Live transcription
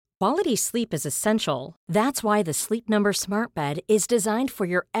Quality sleep is essential. That's why the Sleep Number Smart Bed is designed for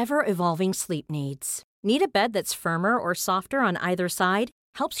your ever-evolving sleep needs. Need a bed that's firmer or softer on either side?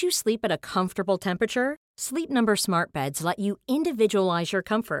 Helps you sleep at a comfortable temperature? Sleep Number Smart Beds let you individualize your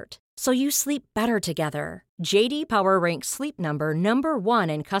comfort, so you sleep better together. JD Power ranks Sleep Number number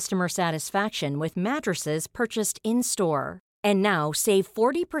 1 in customer satisfaction with mattresses purchased in-store. And now, save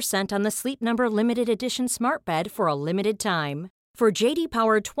 40% on the Sleep Number Limited Edition Smart Bed for a limited time. For JD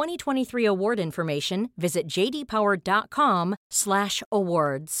Power 2023 award information, visit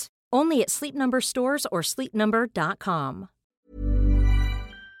jdpower.com/awards. Only at Sleep Number stores or sleepnumber.com.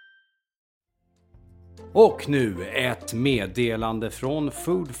 Och nu ett meddelande från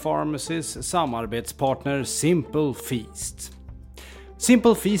Food Pharmacys samarbetspartner Simple Feast.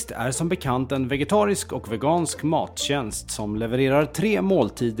 Simple Feast är som bekant en vegetarisk och vegansk mattjänst som levererar 3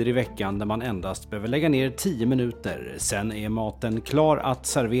 måltider i veckan där man endast behöver lägga ner 10 minuter. Sen är maten klar att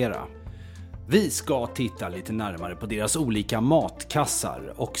servera. Vi ska titta lite närmare på deras olika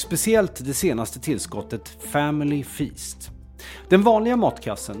matkassar och speciellt det senaste tillskottet Family Feast. Den vanliga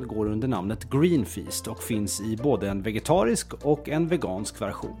matkassen går under namnet Green Feast och finns i både en vegetarisk och en vegansk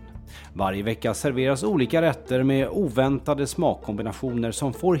version. Varje vecka serveras olika rätter med oväntade smakkombinationer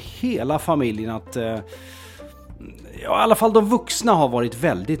som får hela familjen att, i alla fall de vuxna har varit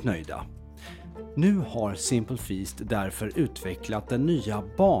väldigt nöjda. Nu har Simple Feast därför utvecklat den nya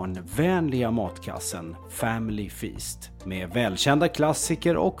barnvänliga matkassen Family Feast med välkända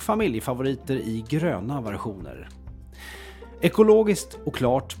klassiker och familjefavoriter i gröna versioner. Ekologiskt och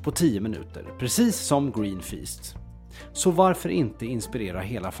klart på 10 minuter, precis som Green Feast. Så varför inte inspirera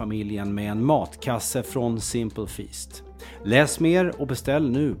hela familjen med en matkasse från Simple Feast? Läs mer och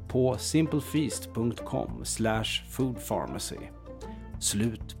beställ nu på simplefeast.com/foodpharmacy.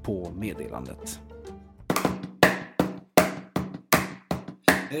 Slut på meddelandet.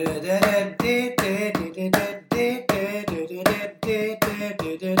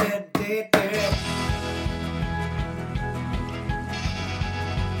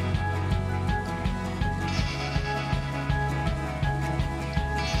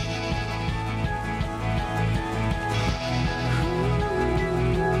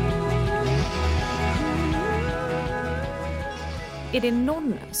 Är det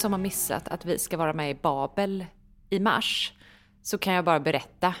någon som har missat att vi ska vara med i Babel i mars, så kan jag bara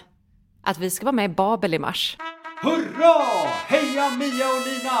berätta att vi ska vara med i Babel i mars. Hurra! Heja Mia och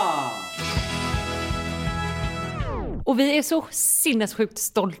Lina! Och vi är så sinnessjukt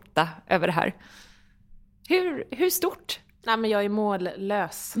stolta över det här. Hur stort? Nej, men jag är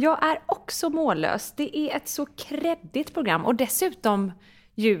mållös. Jag är också mållös. Det är ett så kreddigt program och dessutom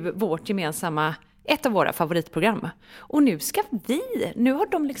ju vårt gemensamma, ett av våra favoritprogram. Och nu nu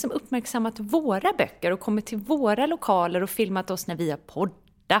har de liksom uppmärksammat våra böcker och kommit till våra lokaler och filmat oss när vi har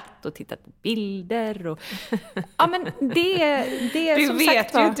poddat och tittat på bilder. Och ja, men det är du som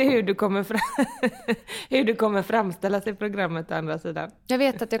vet sagt, ju inte hur du kommer framställas i programmet å andra sidan. Jag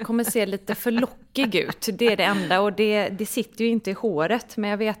vet att jag kommer se lite för lockig ut. Det är det enda och det sitter ju inte i håret. Men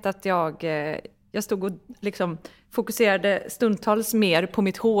jag vet att jag stod och liksom fokuserade stundtals mer på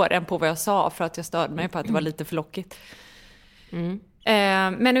mitt hår än på vad jag sa, för att jag störde mig på att det var lite för lockigt.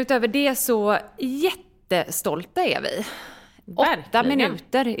 Men utöver det så jättestolta är vi. Verkligen. 8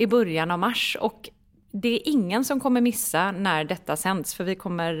 minuter i början av mars, och det är ingen som kommer missa när detta sänds, för vi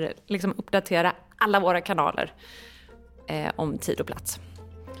kommer liksom uppdatera alla våra kanaler om tid och plats.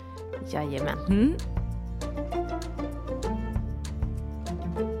 Jajamän.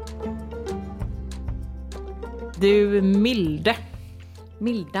 Du,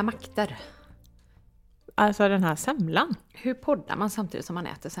 milda makter. Alltså den här semlan. Hur poddar man samtidigt som man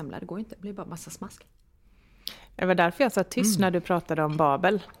äter semla? Det går inte, det blir bara massa smask. Det var därför jag sa tyst när du pratade om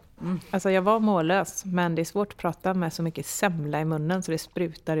Babel. Alltså jag var mållös, men det är svårt att prata med så mycket semla i munnen så det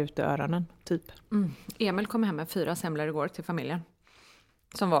sprutar ut i öronen, typ. Emil kom hem med 4 semlor igår till familjen.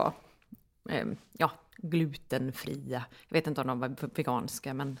 Som var glutenfria. Jag vet inte om de var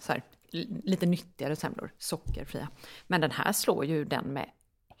veganska, men så här, lite nyttigare semlor, sockerfria. Men den här slår ju den med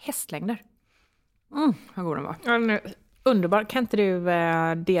hästlängder. Vad god den var. Ja, nu, underbar. Kan inte du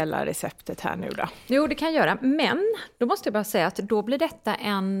dela receptet här nu då? Jo, det kan jag göra. Men då måste jag bara säga att då blir detta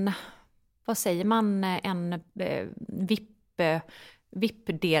en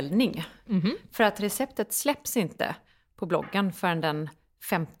VIP-delning. För att receptet släpps inte på bloggen förrän den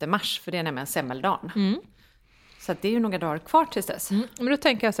 5 mars, för det är nämligen semmeldagen. Så att det är ju några dagar kvar tills dess. Men då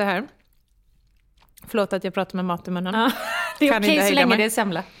tänker jag så här. Förlåt att jag pratar med mat i munnen. Ja, det är okej så länge det är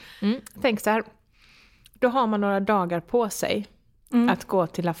semla. Tänk så här. Då har man några dagar på sig Att gå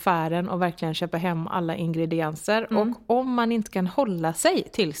till affären och verkligen köpa hem alla ingredienser. Och om man inte kan hålla sig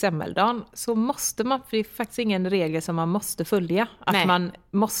till semmeldagen så måste man, för det är faktiskt ingen regel som man måste följa. Att man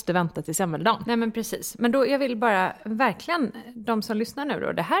måste vänta till semmeldagen. Nej men precis. Men då jag vill bara verkligen, de som lyssnar nu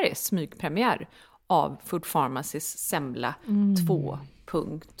då, det här är smygpremiär av Food Pharmacys semla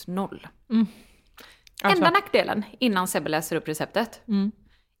 2.0. Enda nackdelen innan Sebbe läser upp receptet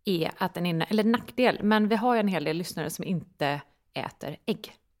är att den eller nackdel, men vi har ju en hel del lyssnare som inte äter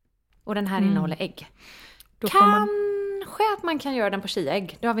ägg. Och den här innehåller ägg. Då kanske att man kan göra den på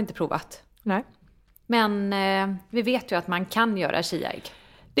chiaägg. Det har vi inte provat. Nej. Men vi vet ju att man kan göra chiaägg.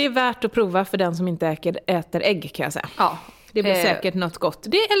 Det är värt att prova för den som inte äter ägg, kan jag säga. Ja. Det blir säkert något gott.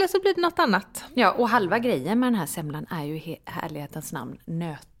 Eller så blir det något annat. Ja, och halva grejen med den här semlan är ju härlighetens namn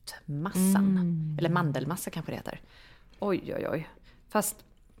nötmassan. Eller mandelmassa kanske det heter. Oj. Fast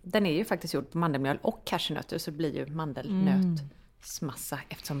den är ju faktiskt gjord på mandelmjöl och cashewnötter, så det blir ju mandelnötmassa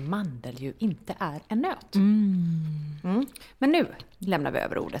eftersom mandel ju inte är en nöt. Men nu lämnar vi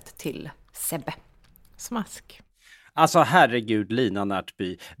över ordet till Sebbe. Smask. Alltså herregud, Lina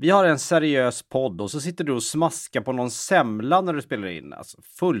Närtby. Vi har en seriös podd och så sitter du och smaskar på någon semla när du spelar in. Alltså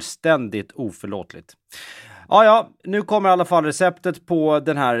fullständigt oförlåtligt. Ja, nu kommer i alla fall receptet på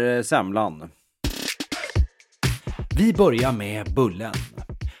den här semlan. Vi börjar med bullen.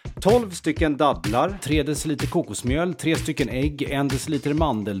 12 stycken dadlar, 3 deciliter kokosmjöl, 3 stycken ägg, 1 deciliter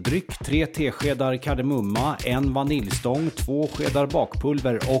mandeldryck, 3 teskedar kardemumma, 1 vaniljstång, 2 skedar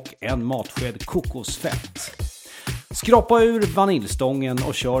bakpulver och 1 matsked kokosfett. Skrapa ur vaniljstången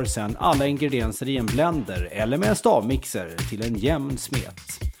och kör sedan alla ingredienser i en blender eller med en stavmixer till en jämn smet.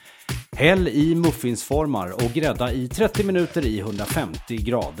 Häll i muffinsformar och grädda i 30 minuter i 150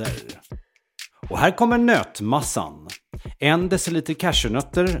 grader. Och här kommer nötmassan. 1 deciliter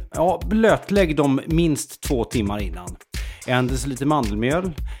cashewnötter, blötlägg dem minst 2 timmar innan. 1 deciliter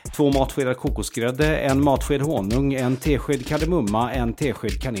mandelmjöl, 2 matskedar kokosgrädde, 1 matsked honung, 1 tesked kardemumma, 1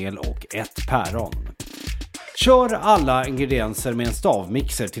 tesked kanel och 1 päron. Kör alla ingredienser med en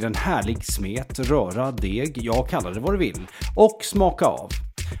stavmixer till en härlig smet, röra, deg, kalla det vad du vill, och smaka av.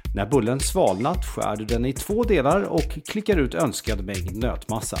 När bullen svalnat skär du den i 2 delar och klickar ut önskad mängd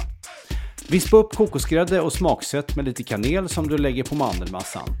nötmassa. Vispa upp kokosgrädde och smaksätt med lite kanel som du lägger på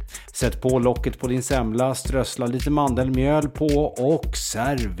mandelmassan. Sätt på locket på din semla, strössla lite mandelmjöl på och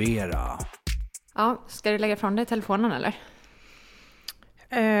servera. Ja, ska du lägga från dig telefonen eller?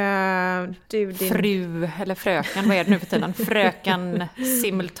 Fru eller fröken, vad är det nu för tiden? Fröken,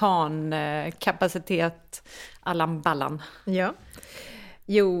 simultan, kapacitet, Allan Ballan. Ja.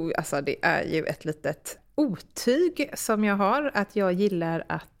 Jo, alltså det är ju ett litet otyg som jag har, att jag gillar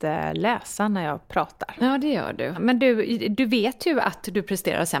att läsa när jag pratar. Ja, det gör du. Men du vet ju att du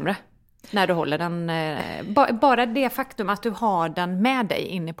presterar sämre när du håller den. Bara det faktum att du har den med dig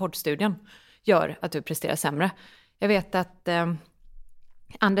in i poddstudion gör att du presterar sämre. Jag vet att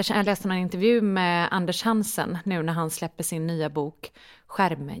jag läste en intervju med Anders Hansen nu när han släpper sin nya bok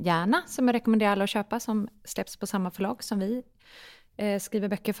Skärmhjärna, som jag rekommenderar alla att köpa, som släpps på samma förlag som vi skriver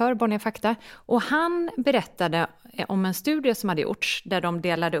böcker för, Bonnier Fakta. Och han berättade om en studie som hade gjorts där de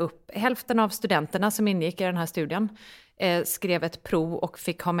delade upp hälften av studenterna som ingick i den här studien, skrev ett prov och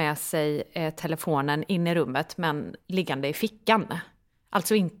fick ha med sig telefonen in i rummet men liggande i fickan.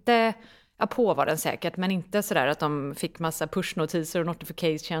 Alltså inte, på var den säkert, men inte sådär att de fick massa pushnotiser och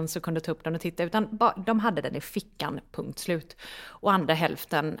notifications och kunde ta upp den och titta, utan de hade den i fickan, punkt slut. Och andra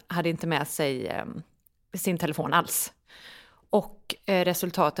hälften hade inte med sig sin telefon alls. Och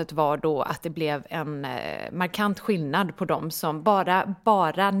resultatet var då att det blev en markant skillnad på dem som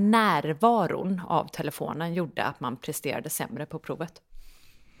bara närvaron av telefonen gjorde att man presterade sämre på provet.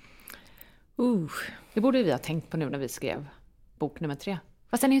 Det borde vi ha tänkt på nu när vi skrev bok nummer 3.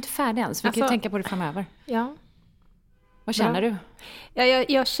 Fast den är ju inte färdig än, så vi kan ju tänka på det framöver. Ja. Vad känner du?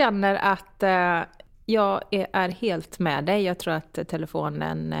 Jag känner att jag är helt med dig. Jag tror att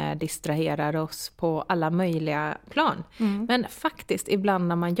telefonen distraherar oss på alla möjliga plan. Men faktiskt, ibland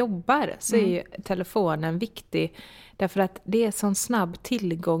när man jobbar så är ju telefonen viktig. Därför att det är sån snabb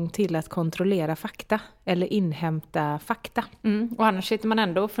tillgång till att kontrollera fakta. Eller inhämta fakta. Och annars sitter man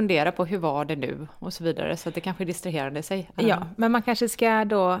ändå och funderar på hur var det nu och så vidare. Så att det kanske distraherade sig. Ja, men man kanske ska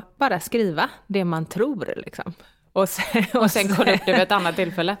då bara skriva det man tror liksom. Och sen kolla upp det vid ett annat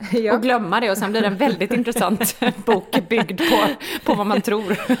tillfälle. Ja. Och glömma det, och sen blir det en väldigt intressant bok byggd på vad man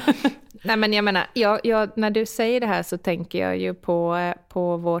tror. Nej, men jag menar, när du säger det här så tänker jag ju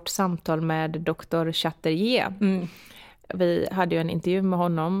på vårt samtal med Dr. Chatterjee. Vi hade ju en intervju med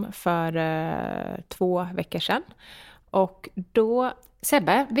honom för 2 veckor sedan. Och då...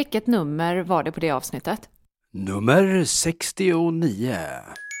 Sebbe, vilket nummer var det på det avsnittet? Nummer 69.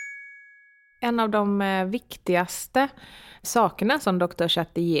 En av de viktigaste sakerna som Dr.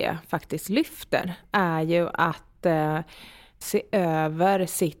 Chattier faktiskt lyfter är ju att se över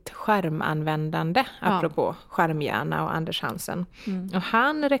sitt skärmanvändande, apropå skärmhjärna och Anders Hansen. Och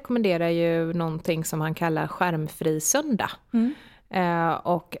han rekommenderar ju någonting som han kallar skärmfri söndag.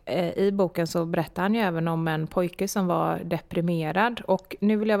 Och i boken så berättar han ju även om en pojke som var deprimerad. Och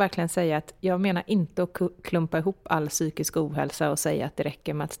nu vill jag verkligen säga att jag menar inte att klumpa ihop all psykisk ohälsa och säga att det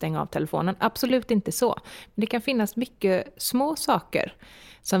räcker med att stänga av telefonen. Absolut inte så. Men det kan finnas mycket små saker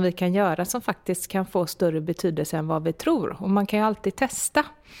som vi kan göra som faktiskt kan få större betydelse än vad vi tror. Och man kan ju alltid testa.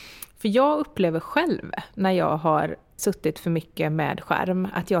 För jag upplever själv när jag har suttit för mycket med skärm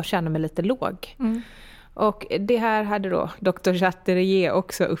att jag känner mig lite låg. Och det här hade då Dr. Chattier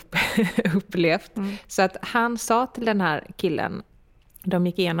också upplevt. Så att han sa till den här killen, de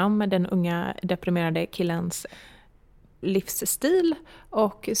gick igenom med den unga deprimerade killens livsstil.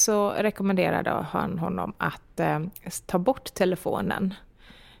 Och så rekommenderade han honom att ta bort telefonen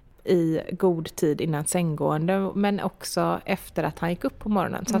i god tid innan sänggående. Men också efter att han gick upp på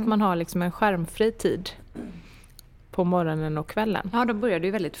morgonen. Så att man har liksom en skärmfri tid på morgonen och kvällen. Ja, då började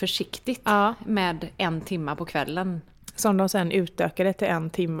ju väldigt försiktigt med 1 timme på kvällen. Som de sen utökade till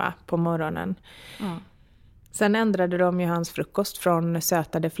 1 timme på morgonen. Sen ändrade de ju hans frukost från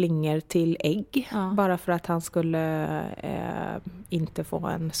sötade flingor till ägg. Bara för att han skulle inte få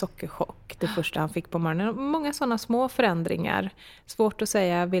en sockerchock det första han fick på morgonen. Många sådana små förändringar. Svårt att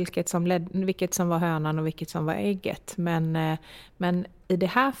säga vilket som var hönan och vilket som var ägget. Men i det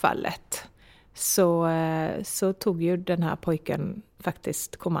här fallet så tog ju den här pojken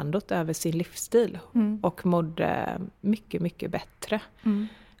faktiskt kommandot över sin livsstil och mådde mycket, mycket bättre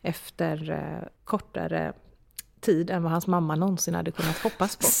efter kortare tid än vad hans mamma någonsin hade kunnat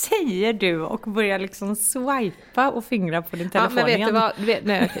hoppas på. Säger du och börjar liksom swipa och fingra på din telefon igen. Men vet du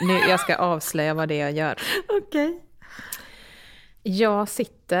vad? Nu, jag ska avslöja vad det är jag gör. Okej. Jag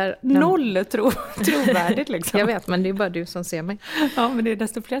sitter... Noll trovärdigt liksom. Jag vet, men det är bara du som ser mig. Ja, men det är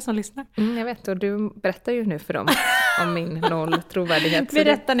desto fler som lyssnar. Jag vet, och du berättar ju nu för dem om min noll trovärdighet.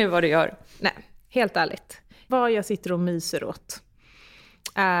 Berätta nu vad du gör. Nej, helt ärligt. Vad jag sitter och myser åt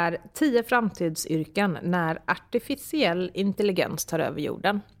är 10 framtidsyrken när artificiell intelligens tar över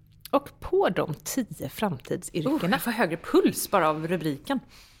jorden. Och på de 10 framtidsyrkena... Jag får högre puls bara av rubriken.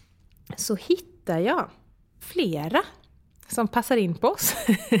 Så hittar jag flera som passar in på oss.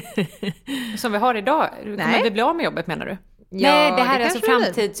 Som vi har idag. Kommer vi bli av med jobbet, menar du? Ja, nej, det här är alltså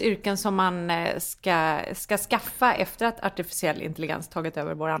framtidsyrken som man ska skaffa efter att artificiell intelligens tagit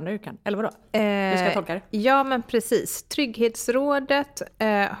över våra andra yrken. Eller vadå? Hur ska jag tolka det? Ja, men precis. Trygghetsrådet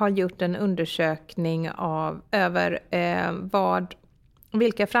har gjort en undersökning över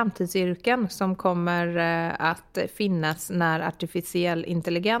vilka framtidsyrken som kommer att finnas när artificiell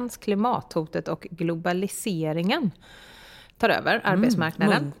intelligens, klimathotet och globaliseringen tar över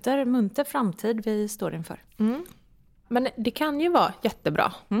arbetsmarknaden. Munter framtid vi står inför. Men det kan ju vara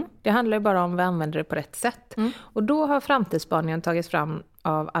jättebra. Det handlar ju bara om att vi använder det på rätt sätt. Och då har framtidsspaningen tagits fram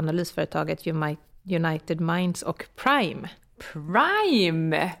av analysföretaget United Minds och Prime.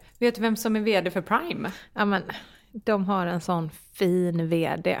 Prime! Vet du vem som är vd för Prime? Ja, men de har en sån fin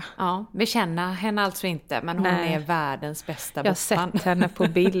vd. Ja, vi känner henne alltså inte, men hon är världens bästa Jag har sett henne på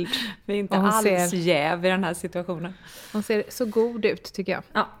bild. Vi är inte alls jäv i den här situationen. Hon ser så god ut, tycker jag.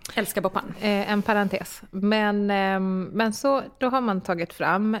 Ja, älskar Boppan. En parentes. Men så då har man tagit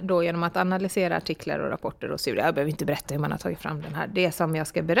fram då genom att analysera artiklar och rapporter och studier. Jag behöver inte berätta hur man har tagit fram den här. Det som jag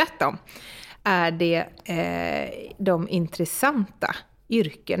ska berätta om är det de intressanta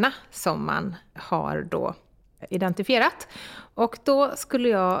yrkena som man har då identifierat. Och då skulle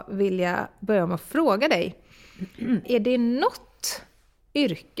jag vilja börja med att fråga dig. Är det något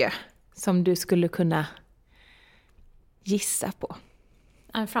yrke som du skulle kunna gissa på?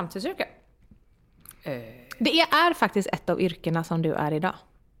 En framtidsyrke? Det är faktiskt ett av yrkena som du är idag.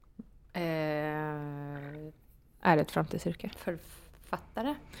 Är det ett framtidsyrke?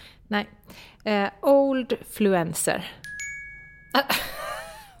 Författare? Nej. Oldfluencer.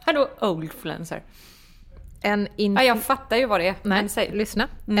 Vadå oldfluencer? Jag fattar ju vad det är. Nej, lyssna.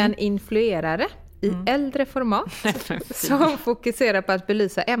 En influerare i äldre format som fokuserar på att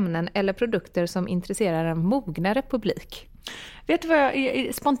belysa ämnen eller produkter som intresserar en mognare publik. Vet du vad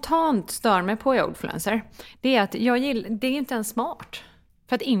jag spontant stör mig på i oldfluencer? Det är att det är inte ens smart.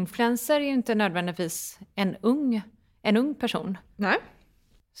 För att influencer är ju inte nödvändigtvis en ung person. Nej.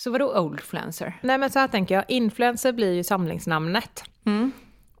 Så vadå oldfluencer? Nej, men så här tänker jag. Influencer blir ju samlingsnamnet.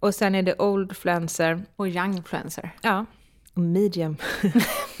 Och sen är det oldfluencer. Och youngfluencer. Ja. Och medium.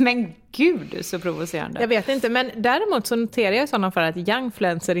 Men gud, så provocerande. Jag vet inte, men däremot så noterar jag i sådana fall att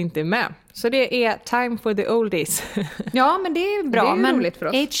Youngfluencer inte är med. Så det är time for the oldies. Ja, men det är bra. Det är men roligt för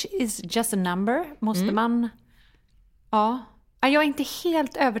oss. age is just a number. Måste man... Ja. Jag är inte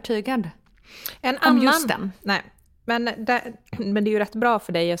helt övertygad om just den. Nej, men det är ju rätt bra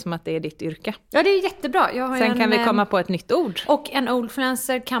för dig som att det är ditt yrke. Ja, det är jättebra. Jag har Sen kan vi komma på ett nytt ord. Och en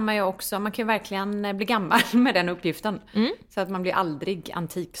oldfluencer kan man ju också, man kan ju verkligen bli gammal med den uppgiften. Så att man blir aldrig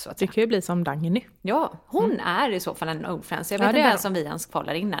antik så att säga. Det kan ju bli som Dagny. Ja, hon är i så fall en oldfluencer. Jag vet inte ens om vi ens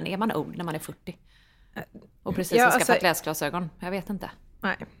kvalar innan. Är man old när man är 40? Och precis har skaffat läsglasögon. Jag vet inte.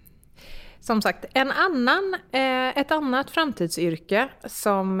 Nej. Som sagt, ett annat framtidsyrke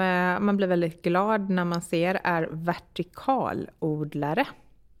som man blir väldigt glad när man ser är vertikalodlare.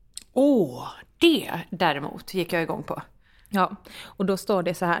 Det däremot gick jag igång på. Ja, och då står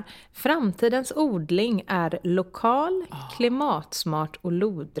det så här. Framtidens odling är lokal, klimatsmart och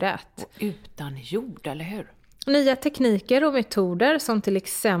lodrät. Och utan jord, eller hur? Nya tekniker och metoder som till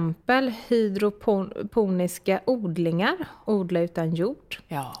exempel hydroponiska odlingar, odla utan jord,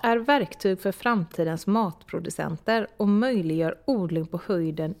 är verktyg för framtidens matproducenter och möjliggör odling på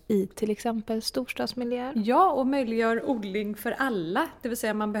höjden i till exempel storstadsmiljöer. Ja, och möjliggör odling för alla. Det vill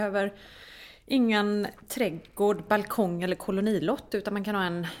säga man behöver ingen trädgård, balkong eller kolonilott utan man kan ha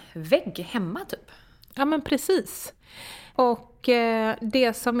en vägg hemma typ. Ja, men precis. Och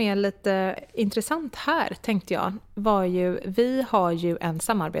det som är lite intressant här tänkte jag var ju, vi har ju en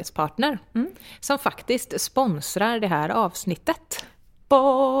samarbetspartner som faktiskt sponsrar det här avsnittet.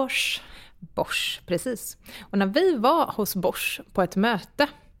 Bosch, precis. Och när vi var hos Bosch på ett möte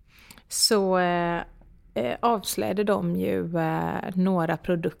så avslöjade de ju några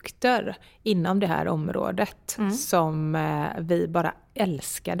produkter inom det här området som vi bara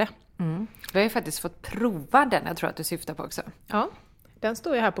älskade. Vi har ju faktiskt fått prova den, jag tror att du syftar på också. Ja, den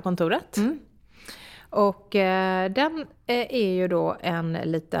står ju här på kontoret. Och den är ju då en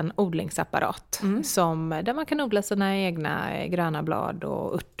liten odlingsapparat där man kan odla sina egna gröna blad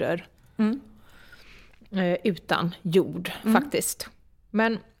och örter utan jord faktiskt.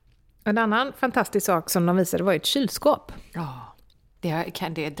 Men en annan fantastisk sak som de visade var ett kylskåp. Ja,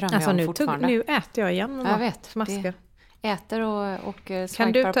 det drömmer jag om fortfarande. Nu äter jag igen. Jag vet, smaska. Äter och swipar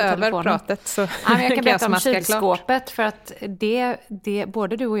kan du ta över pratet så jag kan berätta om kylskåpet för att det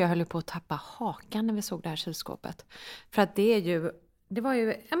både du och jag höll på att tappa hakan när vi såg det här kylskåpet. För att det var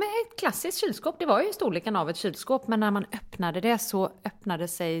ju ett klassiskt kylskåp. Det var ju storleken av ett kylskåp, men när man öppnade det så öppnade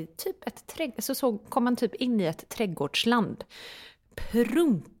sig typ kom man typ in i ett trädgårdsland.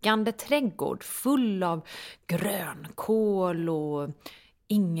 Prunkande trädgård full av grönkål och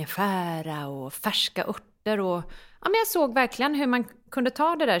ingefära och färska örter och men jag såg verkligen hur man kunde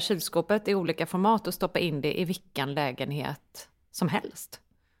ta det där kylskåpet i olika format och stoppa in det i vilken lägenhet som helst.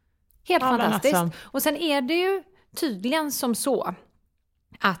 Helt fantastiskt. Alltså. Och sen är det ju tydligen som så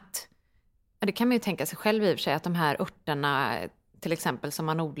att, det kan man ju tänka sig själv i och för sig, att de här örterna till exempel som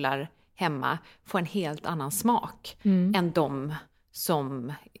man odlar hemma får en helt annan smak än de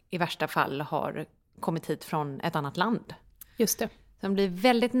som i värsta fall har kommit hit från ett annat land. Just det. Som blir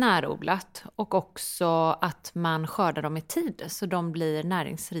väldigt närodlat och också att man skördar dem i tid så de blir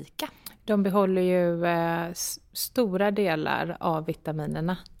näringsrika. De behåller ju stora delar av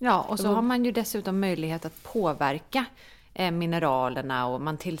vitaminerna. Ja, och så har man ju dessutom möjlighet att påverka mineralerna och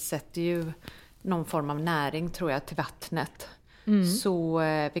man tillsätter ju någon form av näring tror jag till vattnet. Så,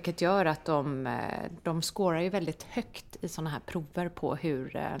 vilket gör att de skårar ju väldigt högt i sådana här prover på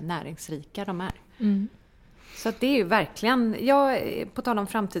hur näringsrika de är. Så att det är ju verkligen, på tal om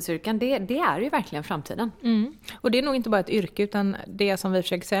framtidsyrken, det är ju verkligen framtiden. Och det är nog inte bara ett yrke utan det som vi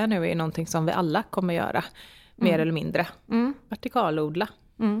försöker säga nu är någonting som vi alla kommer göra, mer eller mindre. Vertikalodla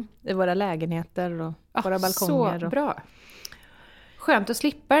i våra lägenheter och våra balkonger. Så bra. Skönt att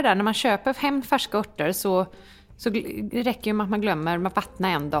slippa det där, när man köper hem färska örter så det räcker ju med att man glömmer att vattna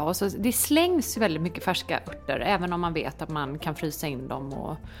en dag. Och så, det slängs väldigt mycket färska örter även om man vet att man kan frysa in dem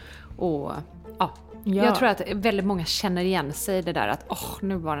och ja. Jag tror att väldigt många känner igen sig i det där att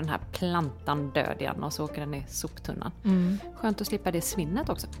nu var den här plantan död igen och så åker den i soptunnan. Skönt att slippa det svinnet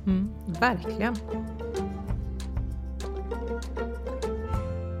också. Verkligen.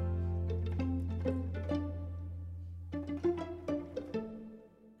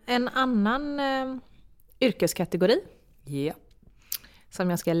 En annan yrkeskategori som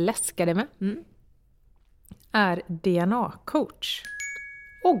jag ska läska det med är DNA-coach.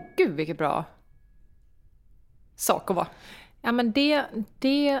 Gud vilket bra sak att vara. Ja, men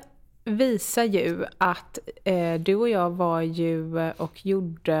det visar ju att du och jag var ju och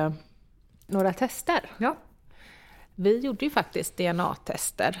gjorde några tester. Ja. Vi gjorde ju faktiskt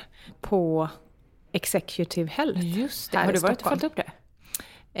DNA-tester på Executive Health. Just det. Har du varit och följt upp det?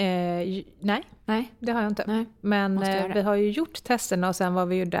 Nej, det har jag inte. Nej. Men vi har ju gjort testerna och sen var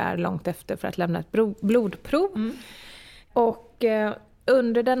vi ju där långt efter för att lämna ett blodprov. Och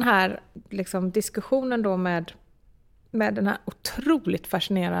under den här liksom, diskussionen då med den här otroligt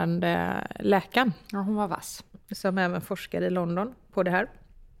fascinerande läkaren. Ja, hon var vass. Som även forskar i London på det här.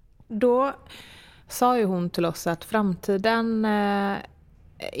 Då sa ju hon till oss att framtiden,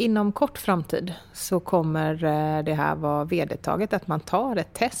 inom kort framtid så kommer det här vara vedertaget att man tar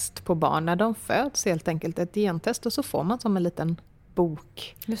ett test på barn när de föds, helt enkelt ett gentest, och så får man som en liten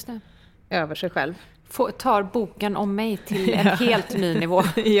bok. Just det. Över sig själv. Tar boken om mig till en helt ny nivå.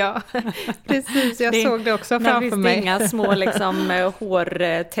 Ja, precis. Jag såg det också framför mig. Inga små liksom,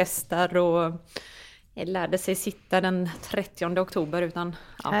 hårtestar och lärde sig sitta den 30 oktober. Utan,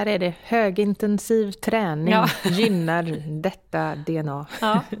 ja. Här är det högintensiv träning gynnar detta DNA.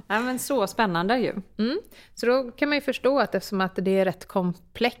 Ja, men så spännande ju. Så då kan man ju förstå att eftersom att det är rätt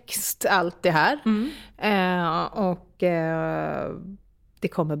komplext allt det här. Och det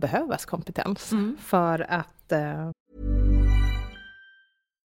kommer behövas kompetens för att...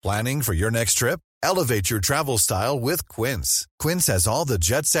 Planning for your next trip? Elevate your travel style with Quince. Quince has all the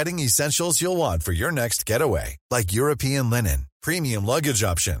jet-setting essentials you'll want for your next getaway, like European linen, premium luggage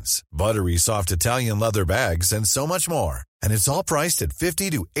options, buttery soft Italian leather bags, and so much more. And it's all priced at 50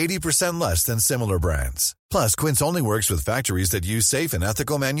 to 80% less than similar brands. Plus, Quince only works with factories that use safe and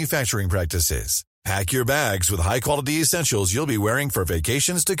ethical manufacturing practices. Pack your bags with high-quality essentials you'll be wearing for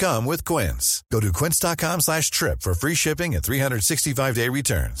vacations to come with Quince. Go to quince.com/trip for free shipping and 365-day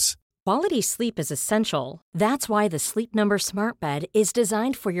returns. Quality sleep is essential. That's why the Sleep Number Smart Bed is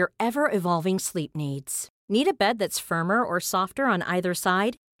designed for your ever-evolving sleep needs. Need a bed that's firmer or softer on either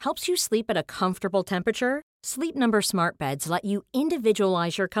side? Helps you sleep at a comfortable temperature? Sleep Number Smart Beds let you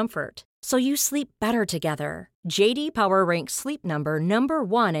individualize your comfort, so you sleep better together. JD Power ranks Sleep Number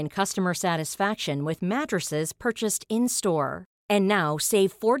 #1 in customer satisfaction with mattresses purchased in-store. And now, save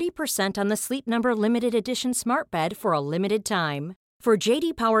 40% on the Sleep Number Limited Edition Smart Bed for a limited time. For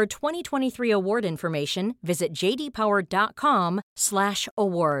JD Power 2023 award information, visit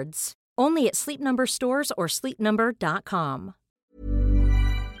jdpower.com/awards. Only at Sleep Number stores or sleepnumber.com.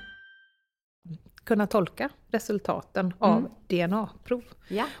 Kunna tolka resultaten av DNA-prov.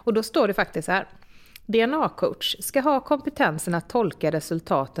 Ja. Och då står det faktiskt så här. DNA-coach ska ha kompetensen att tolka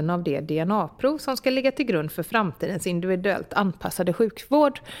resultaten av det DNA-prov som ska ligga till grund för framtidens individuellt anpassade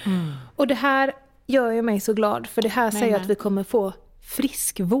sjukvård. Och det här gör ju mig så glad, för det här säger att vi kommer få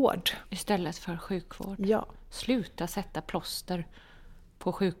friskvård. Istället för sjukvård. Ja. Sluta sätta plåster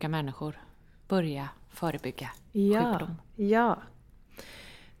på sjuka människor. Börja förebygga sjukdom. Ja.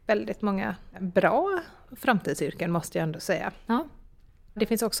 Väldigt många bra framtidsyrken måste jag ändå säga. Ja. Det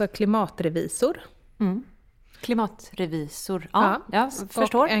finns också klimatrevisor. Klimatrevisor. Ja, jag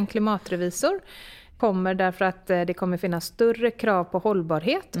förstår. Och en klimatrevisor kommer därför att det kommer finnas större krav på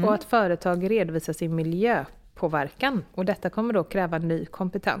hållbarhet och att företag redovisar sin miljöpåverkan. Och detta kommer då kräva ny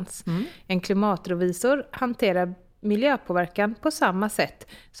kompetens. En klimatrevisor hanterar miljöpåverkan på samma sätt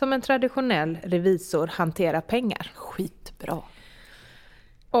som en traditionell revisor hanterar pengar. Skitbra.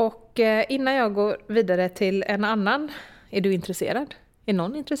 Och innan jag går vidare till en annan, är du intresserad? Är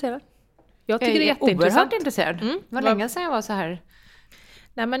någon intresserad? Jag tycker det är jätteintressant. Oerhört intresserad. Vad länge sedan jag var så här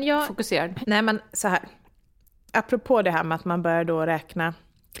fokuserad. Nej, men så här. Apropå det här med att man börjar då räkna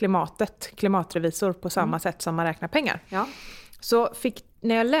klimatrevisor på samma sätt som man räknar pengar. Ja. Så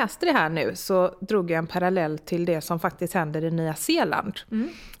när jag läste det här nu så drog jag en parallell till det som faktiskt händer i Nya Zeeland.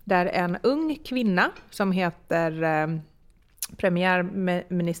 Där en ung kvinna som heter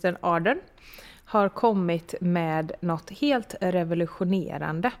premiärministern Ardern har kommit med något helt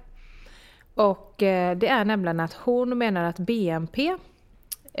revolutionerande. Och det är nämligen att hon menar att BNP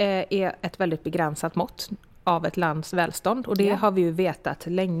är ett väldigt begränsat mått av ett lands välstånd. Och det har vi ju vetat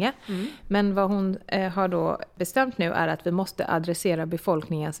länge. Men vad hon har då bestämt nu är att vi måste adressera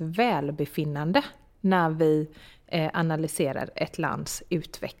befolkningens välbefinnande när vi analyserar ett lands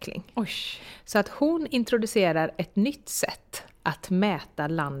utveckling. Oj. Så att hon introducerar ett nytt sätt att mäta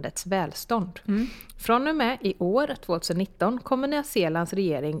landets välstånd. Från och med i år, 2019, kommer Nya Zeelands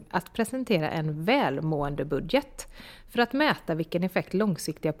regering att presentera en välmåendebudget för att mäta vilken effekt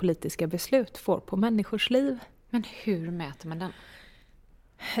långsiktiga politiska beslut får på människors liv. Men hur mäter man den?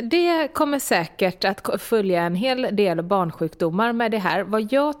 Det kommer säkert att följa en hel del barnsjukdomar med det här.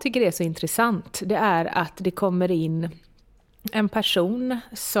 Vad jag tycker är så intressant, det är att det kommer in en person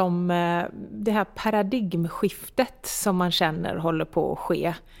som det här paradigmskiftet som man känner håller på att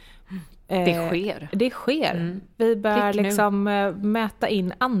ske Det sker. Det sker. Vi bör liksom mäta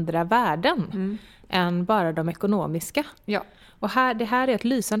in andra värden än bara de ekonomiska. Ja. Och det här är ett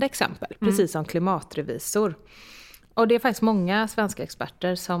lysande exempel, precis som klimatrevisor. Och det är faktiskt många svenska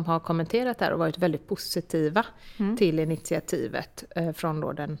experter som har kommenterat det här och varit väldigt positiva till initiativet från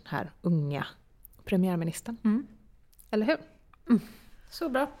då den här unga premiärministern. Eller hur? Så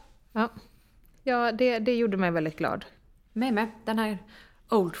bra. Ja, det gjorde mig väldigt glad. Med. Den här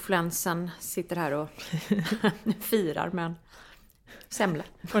oldfluensen sitter här och firar med en semla.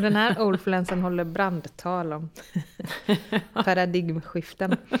 Och den här oldfluensen håller brandtal om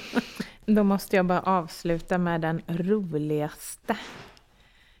paradigmskiften. Då måste jag bara avsluta med den roligaste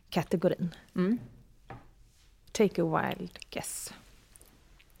kategorin. Take a wild guess.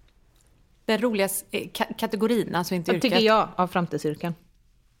 Den roligaste kategorin, alltså inte yrket. Tycker jag, av framtidsyrken.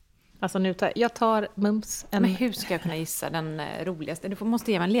 Alltså nu jag tar mums. Men hur ska jag kunna gissa den roligaste? Du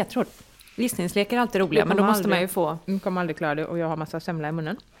måste ge mig en ledtråd. Gissningslekar är alltid roliga, men då måste man ju få... Jag kommer aldrig klara det och jag har massa semla i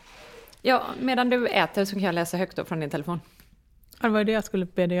munnen. Ja, medan du äter så kan jag läsa högt då från din telefon. Ja, det var det jag skulle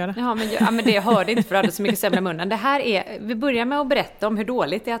be dig göra. Ja, men det hörde inte för att du hade så mycket semla i munnen. Det här är... Vi börjar med att berätta om hur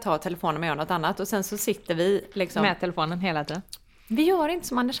dåligt det är att ha telefonen och göra något annat. Och sen så sitter vi liksom... Med telefonen hela tiden. Vi gör inte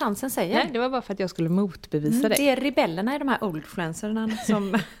som Anders Hansen säger. Nej, det var bara för att jag skulle motbevisa dig. Det är rebellerna i de här oldfluencerna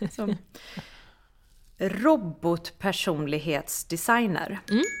som robotpersonlighetsdesigner.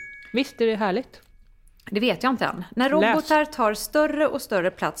 Visst är det härligt? Det vet jag inte än. När robotar tar större och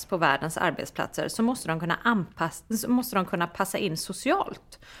större plats på världens arbetsplatser så måste de kunna passa in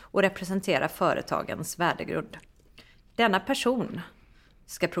socialt och representera företagens värdegrund. Denna person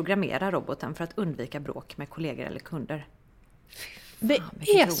ska programmera roboten för att undvika bråk med kollegor eller kunder. Det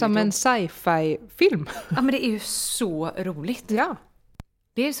är som en sci-fi-film. Ja, men det är ju så roligt. Ja.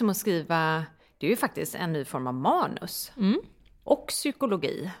 Det är som att skriva, det är ju faktiskt en ny form av manus. Och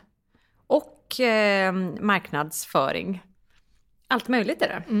psykologi. Och marknadsföring. Allt möjligt är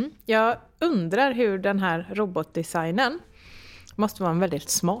det. Jag undrar hur den här robotdesignen måste vara en väldigt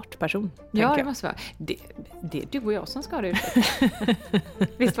smart person. Ja, det måste vara. Det är du och jag som ska ha det.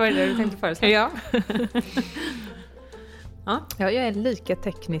 Visst var det du tänkte föreslå? Ja. Ja, jag är lika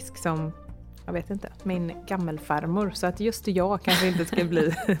teknisk som, jag vet inte, min gammelfarmor. Så att just jag kanske inte ska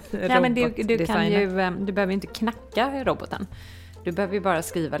bli robotdesigner. Nej, men du behöver inte knacka roboten. Du behöver ju bara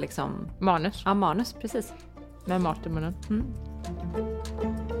skriva liksom... Manus. Ja, manus, precis. Med mat i munnen.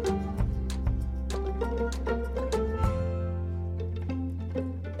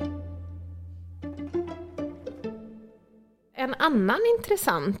 En annan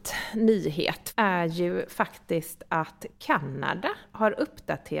intressant nyhet är ju faktiskt att Kanada har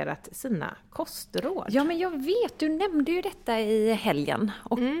uppdaterat sina kostråd. Ja, men jag vet, du nämnde ju detta i helgen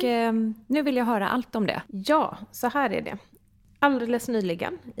och nu vill jag höra allt om det. Ja, så här är det. Alldeles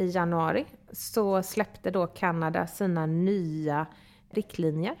nyligen, i januari, så släppte då Kanada sina nya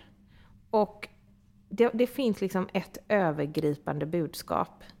riktlinjer. Och det finns liksom ett övergripande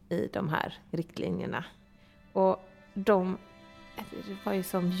budskap i de här riktlinjerna. Och det var ju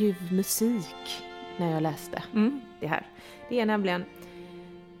som ljuv musik när jag läste det här. Det är nämligen: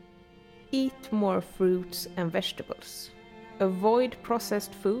 Eat more fruits and vegetables. Avoid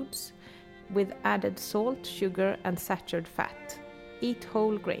processed foods with added salt, sugar and saturated fat. Eat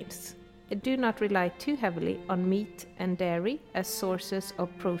whole grains. Do not rely too heavily on meat and dairy as sources of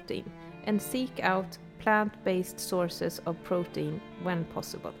protein, and seek out plant-based sources of protein when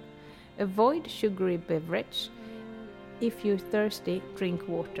possible. Avoid sugary beverage. If you're thirsty, drink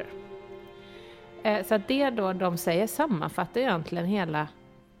water. Så att det då de säger sammanfattar egentligen hela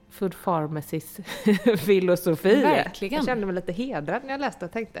Food Pharmacys filosofi. Verkligen. Jag kände mig lite hedrad när jag läste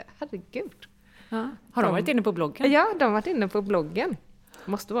och tänkte, herregud. Ja. Har de varit inne på bloggen? Ja, de har varit inne på bloggen.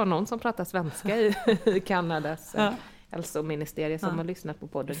 Det måste vara någon som pratar svenska i Kanadas hälsoministerium som har lyssnat på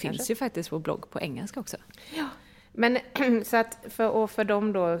podden. Det finns ju faktiskt vår blogg på engelska också. Ja. Men så att för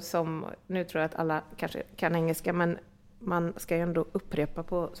dem då som, nu tror jag att alla kanske kan engelska, men man ska ju ändå upprepa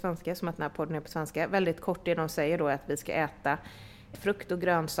på svenska som att den här podden är på svenska. Väldigt kort det de säger då är att vi ska äta frukt och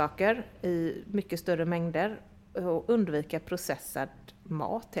grönsaker i mycket större mängder och undvika processad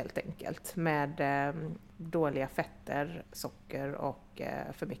mat helt enkelt med dåliga fetter, socker och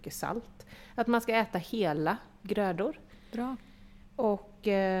för mycket salt. Att man ska äta hela grödor. Bra. Och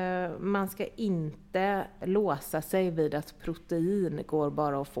man ska inte låsa sig vid att protein går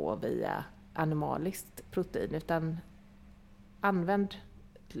bara att få via animaliskt protein, utan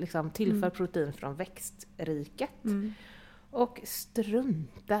tillför protein från växtriket. Och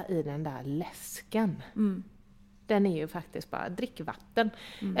strunta i den där läsken. Den är ju faktiskt bara, drick vatten.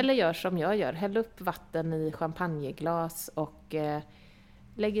 Eller gör som jag gör, häll upp vatten i champagneglas och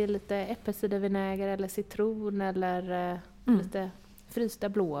lägger lite äppelcidervinäger eller citron eller lite frysta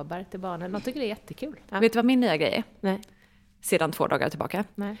blåbär till barnen. De tycker det är jättekul. Ja. Vet du vad min nya grej är? Nej. Sedan 2 dagar tillbaka.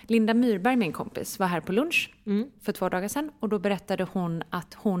 Nej. Linda Myrberg, min kompis, var här på lunch för 2 dagar sedan. Och då berättade hon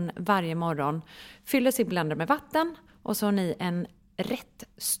att hon varje morgon fyller sin blender med vatten. Och så har ni en rätt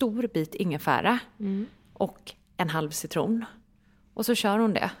stor bit ingefära och en halv citron. Och så kör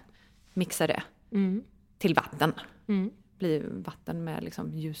hon det, mixar det till vatten. Blir vatten med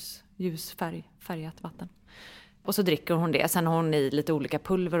liksom färgat vatten. Och så dricker hon det. Sen har hon i lite olika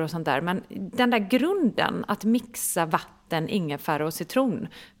pulver och sånt där. Men den där grunden att mixa vatten, ingefära och citron.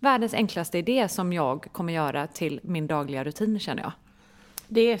 Världens enklaste idé som jag kommer göra till min dagliga rutin, känner jag.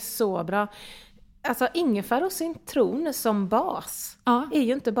 Det är så bra. Alltså ingefära och citron som bas är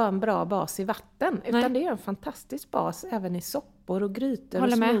ju inte bara en bra bas i vatten. Utan det är en fantastisk bas även i soppor och grytor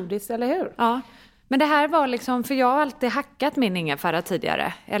och smoothies, eller hur? Ja. Men det här var liksom, för jag har alltid hackat min ingefära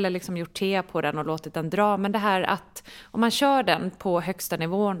tidigare. Eller liksom gjort te på den och låtit den dra. Men det här att om man kör den på högsta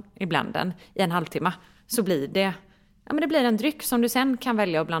nivån i blenden i en halvtimme. Så blir det, det blir en dryck som du sen kan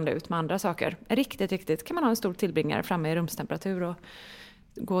välja att blanda ut med andra saker. Riktigt kan man ha en stor tillbringare framme i rumstemperatur och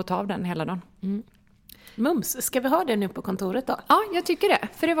gå och ta av den hela dagen. Mums, ska vi ha det nu på kontoret då? Ja, jag tycker det.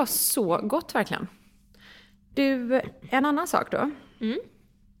 För det var så gott verkligen. Du, en annan sak då.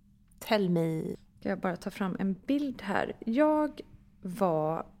 Tell me. Ska jag bara ta fram en bild här. Jag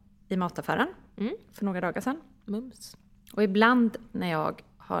var i mataffären för några dagar sedan. Mums. Och ibland när jag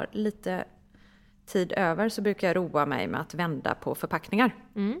har lite tid över så brukar jag roa mig med att vända på förpackningar.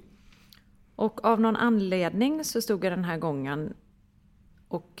 Och av någon anledning så stod jag den här gången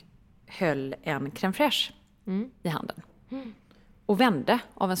och höll en crème fraîche i handen. Och vände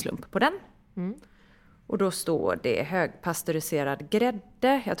av en slump på den. Och då står det högpasteuriserad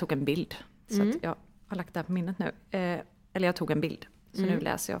grädde. Jag tog en bild. Så att jag har lagt det här på minnet nu. Eller jag tog en bild. Så nu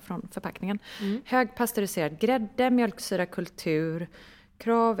läser jag från förpackningen. Högpasteuriserad grädde, mjölksyra, kultur,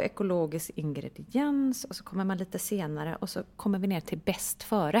 krav, ekologisk ingrediens. Och så kommer man lite senare. Och så kommer vi ner till bäst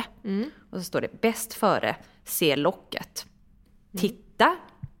före. Och så står det bäst före, se locket. Titta,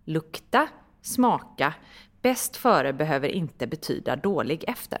 lukta, smaka. Bäst före behöver inte betyda dålig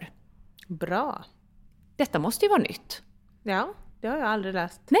efter. Bra. Detta måste ju vara nytt. Ja, det har jag aldrig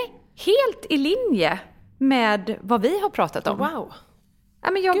läst. Nej, helt i linje med vad vi har pratat om. Wow.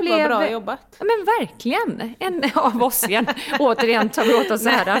 Ja, men Gud, vad bra jobbat. Ja, men verkligen. En av oss igen. Återigen tar vi åt oss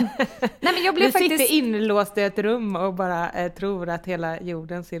äran. Nej, men jag blev vi faktiskt... sitter inlåst i ett rum och bara tror att hela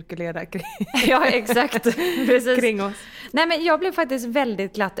jorden cirkulerar kring, ja, exakt. Precis. kring oss. Nej, men jag blev faktiskt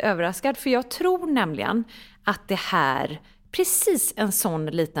väldigt glatt överraskad. För jag tror nämligen att det här, precis en sån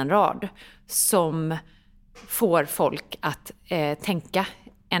liten rad som får folk att tänka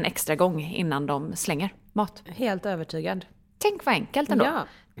en extra gång innan de slänger mat. Helt övertygad. Tänk vad enkelt ändå. Ja.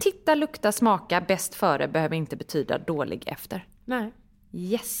 Titta, lukta, smaka, bäst före behöver inte betyda dålig efter. Nej.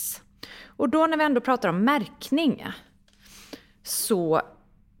 Yes. Och då när vi ändå pratar om märkning så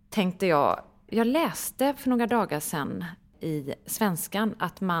tänkte jag läste för några dagar sedan i Svenskan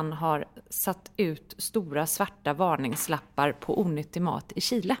att man har satt ut stora svarta varningslappar på onyttig mat i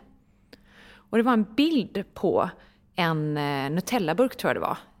Chile. Och det var en bild på en Nutella-burk, tror jag det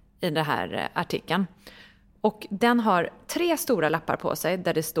var, i den här artikeln. Och den har 3 stora lappar på sig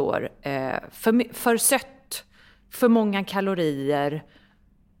där det står för sött, för många kalorier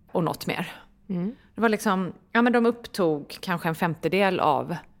och något mer. Det var liksom, men de upptog kanske en 50-del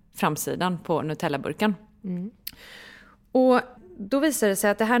av framsidan på Nutella-burken. Och då visade det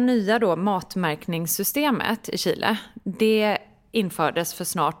sig att det här nya då matmärkningssystemet i Chile, det infördes för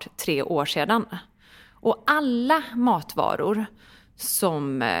snart 3 år sedan. Och alla matvaror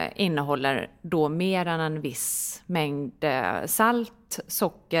som innehåller då mer än en viss mängd salt,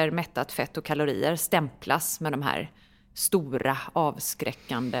 socker, mättat fett och kalorier stämplas med de här stora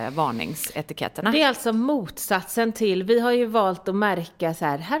avskräckande varningsetiketterna. Det är alltså motsatsen till, vi har ju valt att märka så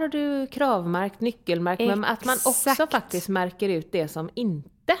här har du kravmärkt, nyckelmärkt, men att man också faktiskt märker ut det som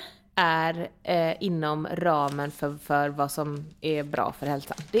inte är inom ramen för vad som är bra för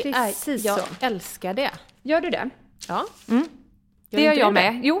hälsan. Jag älskar det. Gör du det? Ja. Det gör jag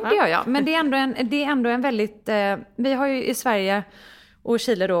med. Jo, det gör jag. Men det är ändå en väldigt... vi har ju i Sverige och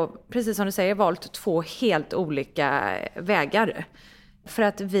Chile då, precis som du säger, valt 2 helt olika vägar. För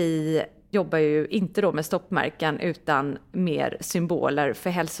att vi jobbar ju inte då med stoppmärken utan mer symboler för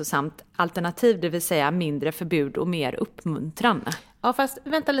hälsosamt alternativ. Det vill säga mindre förbud och mer uppmuntran. Ja, fast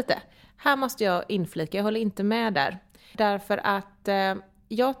vänta lite. Här måste jag inflika, jag håller inte med där. Därför att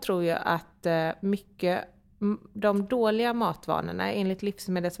jag tror ju att mycket de dåliga matvanorna, enligt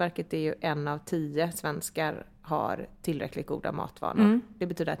Livsmedelsverket är ju 1 av 10 svenskar har tillräckligt goda matvanor. Det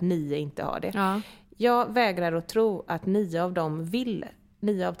betyder att 9 inte har det. Ja. Jag vägrar att tro att 9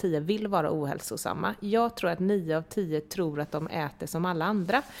 av 10 vill vara ohälsosamma. Jag tror att 9 av 10 tror att de äter som alla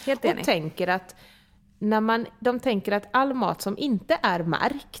andra. Helt enig. Och tänker att de tänker att all mat som inte är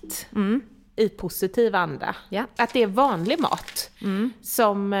märkt i positiv anda, att det är vanlig mat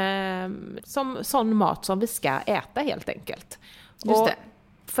som sån mat som vi ska äta helt enkelt. Just det.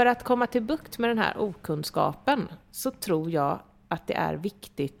 För att komma till bukt med den här okunskapen så tror jag att det är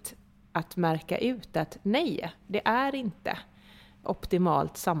viktigt att märka ut att nej, det är inte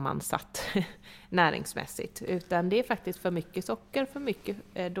optimalt sammansatt näringsmässigt, utan det är faktiskt för mycket socker, för mycket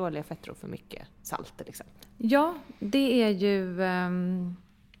dåliga fetter och för mycket salt till exempel. Ja, det är ju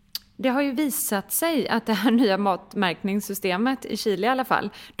det har ju visat sig att det här nya matmärkningssystemet i Chile i alla fall,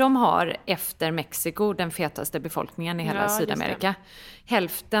 de har efter Mexiko den fetaste befolkningen i hela Sydamerika.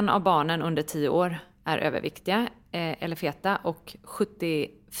 Hälften av barnen under 10 år är överviktiga eller feta, och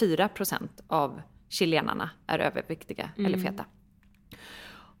 74% av chilenarna är överviktiga eller feta.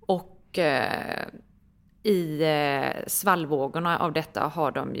 Och i svallvågorna av detta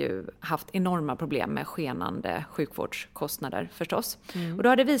har de ju haft enorma problem med skenande sjukvårdskostnader förstås. Och då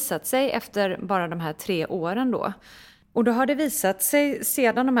har det visat sig efter bara de här 3 åren då. Och då har det visat sig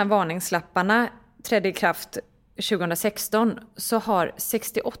sedan de här varningslapparna trädde i kraft 2016 så har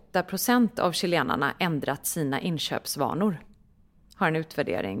 68% av chilenarna ändrat sina inköpsvanor. Har en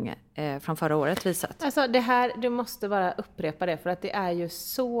utvärdering från förra året visat. Alltså det här, du måste bara upprepa det, för att det är ju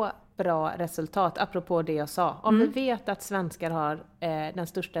så bra resultat, apropå det jag sa. Om vi vet att svenskar har den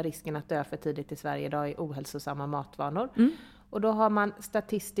största risken att dö för tidigt i Sverige idag i ohälsosamma matvanor. Och då har man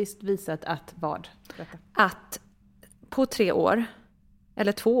statistiskt visat att vad? Att på 3 år,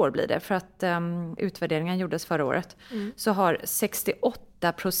 eller 2 år blir det, för att utvärderingen gjordes förra året, så har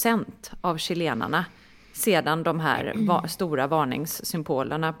 68% av chilenarna sedan de här stora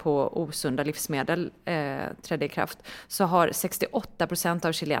varningssymbolerna på osunda livsmedel trädde i kraft, så har 68%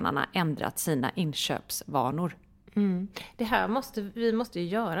 av chilenarna ändrat sina inköpsvanor. Det här vi måste ju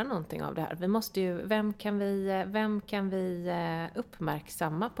göra någonting av det här. Vi måste ju, vem kan vi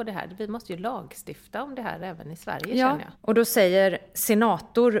uppmärksamma på det här? Vi måste ju lagstifta om det här även i Sverige, känner jag. Och då säger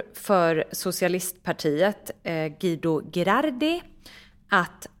senator för Socialistpartiet Guido Girardi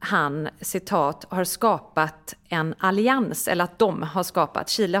att han, citat, har skapat en allians, eller att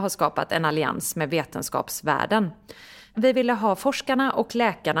Chile har skapat en allians med vetenskapsvärlden. Vi ville ha forskarna och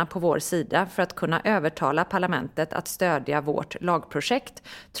läkarna på vår sida för att kunna övertala parlamentet att stödja vårt lagprojekt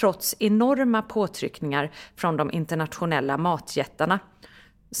trots enorma påtryckningar från de internationella matjättarna,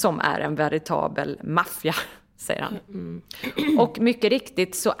 som är en veritabel maffia, säger han. Och mycket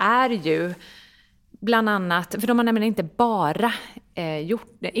riktigt så är ju bland annat, för de har nämligen inte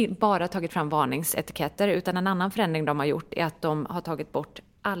bara tagit fram varningsetiketter, utan en annan förändring de har gjort är att de har tagit bort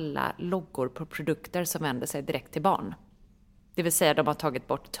alla loggor på produkter som vänder sig direkt till barn. Det vill säga de har tagit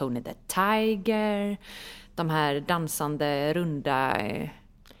bort Tony the Tiger, de här dansande runda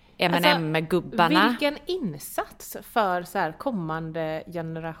M&M-gubbarna. Alltså, vilken insats för så här kommande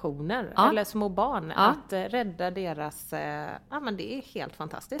generationer eller små barn att rädda deras... men det är helt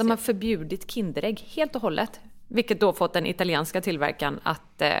fantastiskt. De har förbjudit Kinderägg helt och hållet, vilket då fått den italienska tillverkaren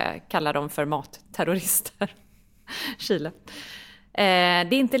att kalla dem för matterrorister. Chile. Det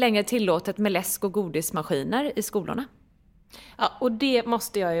är inte längre tillåtet med läsk- och godismaskiner i skolorna. Ja, och det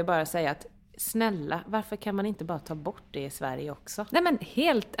måste jag ju bara säga att snälla, varför kan man inte bara ta bort det i Sverige också? Nej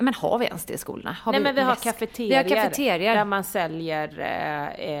men har vi ens det i skolorna? Vi har kafeterier. Vi har kafeterier där man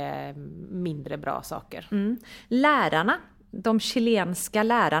säljer mindre bra saker. Lärarna, de chilenska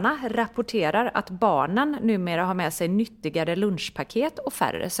lärarna, rapporterar att barnen numera har med sig nyttigare lunchpaket och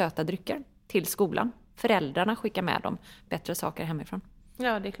färre söta drycker till skolan. Föräldrarna skickar med dem bättre saker hemifrån.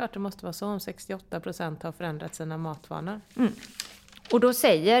 Ja, det är klart det måste vara så om 68% har förändrat sina matvanor. Och då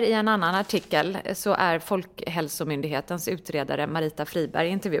säger i en annan artikel så är Folkhälsomyndighetens utredare Marita Friberg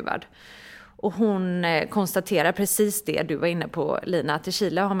intervjuad. Och hon konstaterar precis det du var inne på, Lina, att i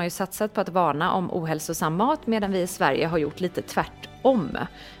Chile har man ju satsat på att varna om ohälsosam mat, medan vi i Sverige har gjort lite tvärtom.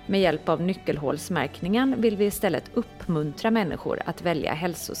 Med hjälp av nyckelhålsmärkningen vill vi istället uppmuntra människor att välja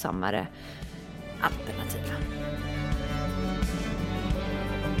hälsosammare alternativ.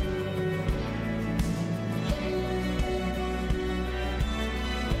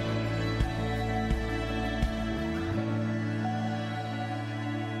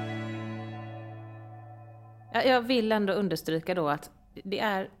 Jag vill ändå understryka då att det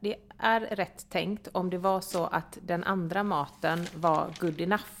är rätt tänkt om det var så att den andra maten var good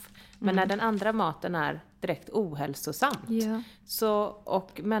enough. Men när den andra maten är direkt ohälsosamt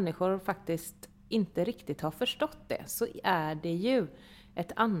och människor faktiskt inte riktigt har förstått det, så är det ju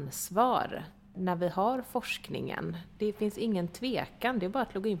ett ansvar när vi har forskningen. Det finns ingen tvekan, det är bara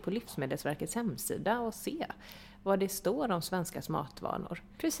att logga in på Livsmedelsverkets hemsida och se vad det står om svenskars matvanor.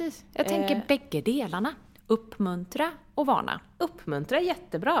 Precis, jag tänker bägge delarna. Uppmuntra och varna. Uppmuntra är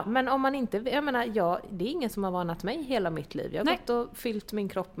jättebra, men om man inte, det är ingen som har varnat mig hela mitt liv. Jag har gått och fyllt min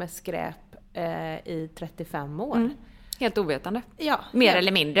kropp med skräp i 35 år. Helt ovetande. Ja, mer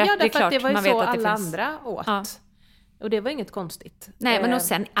eller mindre. Ja, det är klart, det var ju man så vet att det alla finns andra åt. Ja. Och det var inget konstigt. Nej, men och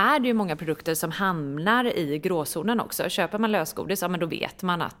sen är det ju många produkter som hamnar i gråzonen också. Köper man lösgodis, men då vet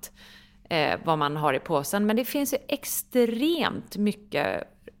man att vad man har i påsen. Men det finns ju extremt mycket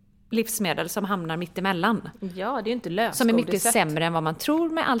livsmedel som hamnar mitt emellan. Ja, det är ju inte lösgodiset. Som är mycket sämre än vad man tror,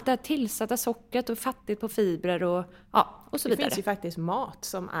 med allt det här tillsatta sockret och fattigt på fibrer och så vidare. Det finns ju faktiskt mat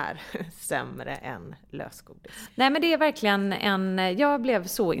som är sämre än lösgodis. Nej, men det är verkligen jag blev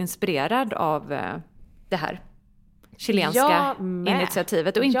så inspirerad av det här chilenska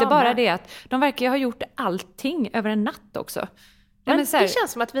initiativet. Och inte bara det att de verkar ju ha gjort allting över en natt också. Men det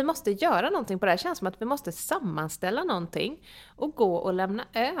känns som att vi måste göra någonting på det här. Det känns som att vi måste sammanställa någonting och gå och lämna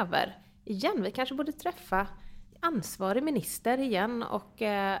över igen. Vi kanske borde träffa ansvarig minister igen och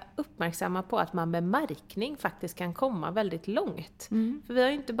uppmärksamma på att man med märkning faktiskt kan komma väldigt långt. För vi har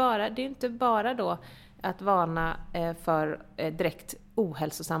det är inte bara då att varna för direkt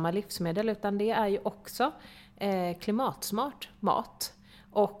ohälsosamma livsmedel, utan det är ju också klimatsmart mat.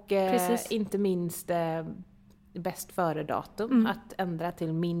 Och inte minst bäst före datum, att ändra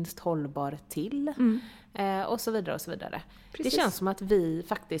till minst hållbar till och så vidare och så vidare. Precis. Det känns som att vi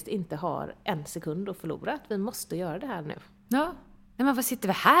faktiskt inte har en sekund att förlora, att vi måste göra det här nu. Ja. Nej, men vad sitter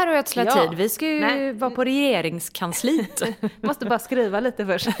vi här och ödslar tid? Vi ska ju vara på regeringskansliet. Måste bara skriva lite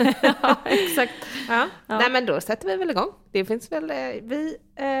först. Ja, exakt. Ja. Nej, men då sätter vi väl igång. Det finns väl, vi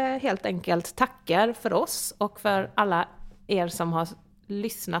helt enkelt tackar för oss och för alla er som har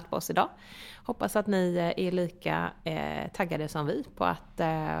lyssnat på oss idag. Hoppas att ni är lika taggade som vi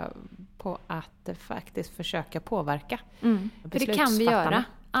på att faktiskt försöka påverka. För det kan vi göra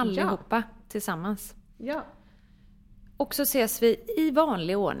allihopa tillsammans. Ja. Och så ses vi i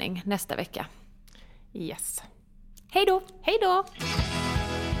vanlig ordning nästa vecka. Yes. Hej då! Hej då!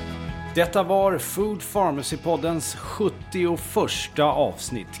 Detta var Food Pharmacy-poddens 71:a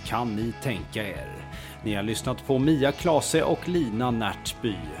avsnitt, kan ni tänka er. Ni har lyssnat på Mia Klase och Lina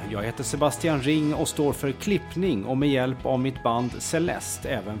Närtby. Jag heter Sebastian Ring och står för klippning och med hjälp av mitt band Celeste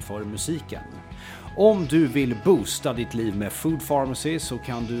även för musiken. Om du vill boosta ditt liv med Food Pharmacy så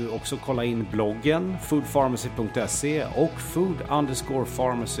kan du också kolla in bloggen foodpharmacy.se och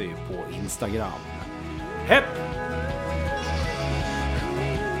food_pharmacy på Instagram. Hepp!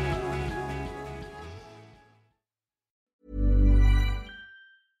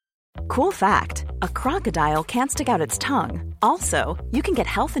 Cool fact, a crocodile can't stick out its tongue. Also, you can get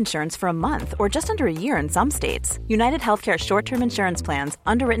health insurance for a month or just under a year in some states. United Healthcare short-term insurance plans,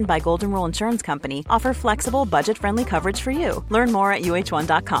 underwritten by Golden Rule Insurance Company, offer flexible, budget-friendly coverage for you. Learn more at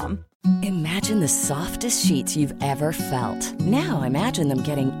uh1.com. Imagine the softest sheets you've ever felt. Now imagine them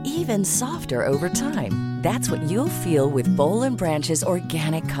getting even softer over time. That's what you'll feel with Boll & Branch's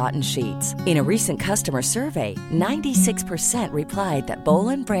organic cotton sheets. In a recent customer survey, 96% replied that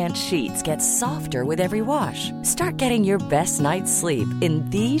Boll & Branch sheets get softer with every wash. Start getting your best night's sleep in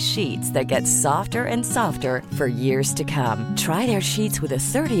these sheets that get softer and softer for years to come. Try their sheets with a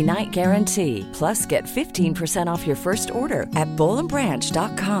 30-night guarantee. Plus, get 15% off your first order at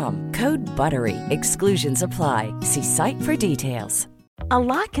bollandbranch.com. Code BUTTERY. Exclusions apply. See site for details. A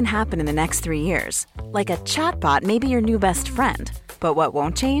lot can happen in the next 3 years. Like a chatbot may be your new best friend. But what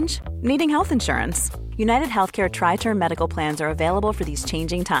won't change? Needing health insurance. United Healthcare Tri-Term Medical Plans are available for these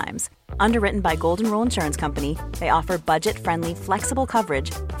changing times. Underwritten by Golden Rule Insurance Company, they offer budget-friendly, flexible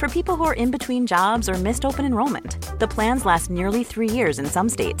coverage for people who are in between jobs or missed open enrollment. The plans last nearly 3 years in some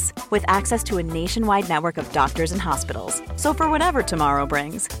states, with access to a nationwide network of doctors and hospitals. So for whatever tomorrow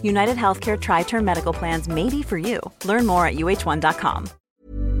brings, United Healthcare Tri-Term Medical Plans may be for you. Learn more at uh1.com.